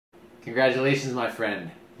Congratulations, my friend.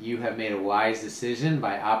 You have made a wise decision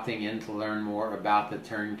by opting in to learn more about the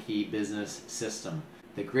Turnkey business system.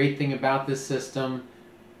 The great thing about this system,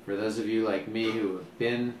 for those of you like me who have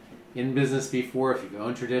been in business before, if you've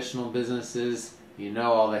owned traditional businesses, you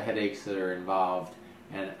know all the headaches that are involved.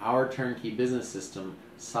 And our Turnkey business system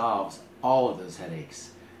solves all of those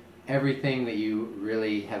headaches. Everything that you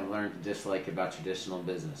really have learned to dislike about traditional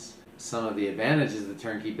business. Some of the advantages of the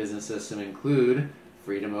Turnkey business system include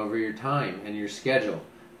freedom over your time and your schedule,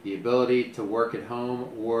 the ability to work at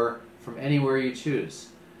home or from anywhere you choose,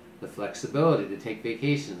 the flexibility to take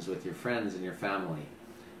vacations with your friends and your family,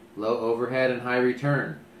 low overhead and high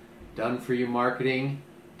return, done for you marketing,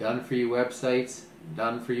 done for you websites,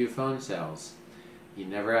 done for you phone sales. You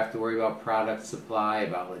never have to worry about product supply,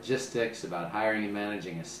 about logistics, about hiring and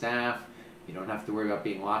managing a staff. You don't have to worry about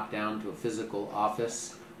being locked down to a physical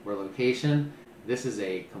office or location. This is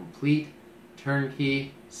a complete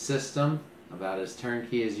turnkey system, about as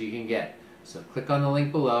turnkey as you can get. So click on the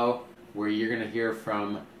link below where you're going to hear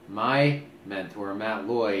from my mentor, Matt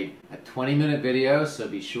Lloyd, a 20-minute video, so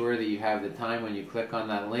be sure that you have the time when you click on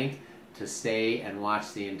that link to stay and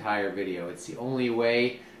watch the entire video. It's the only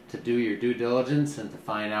way to do your due diligence and to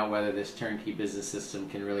find out whether this turnkey business system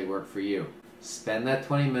can really work for you. Spend that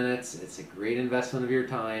 20 minutes. It's a great investment of your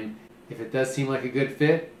time. If it does seem like a good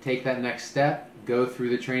fit, take that next step, go through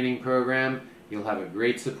the training program. You'll have a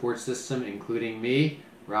great support system, including me,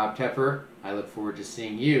 Rob Tepper. I look forward to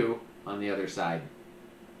seeing you on the other side.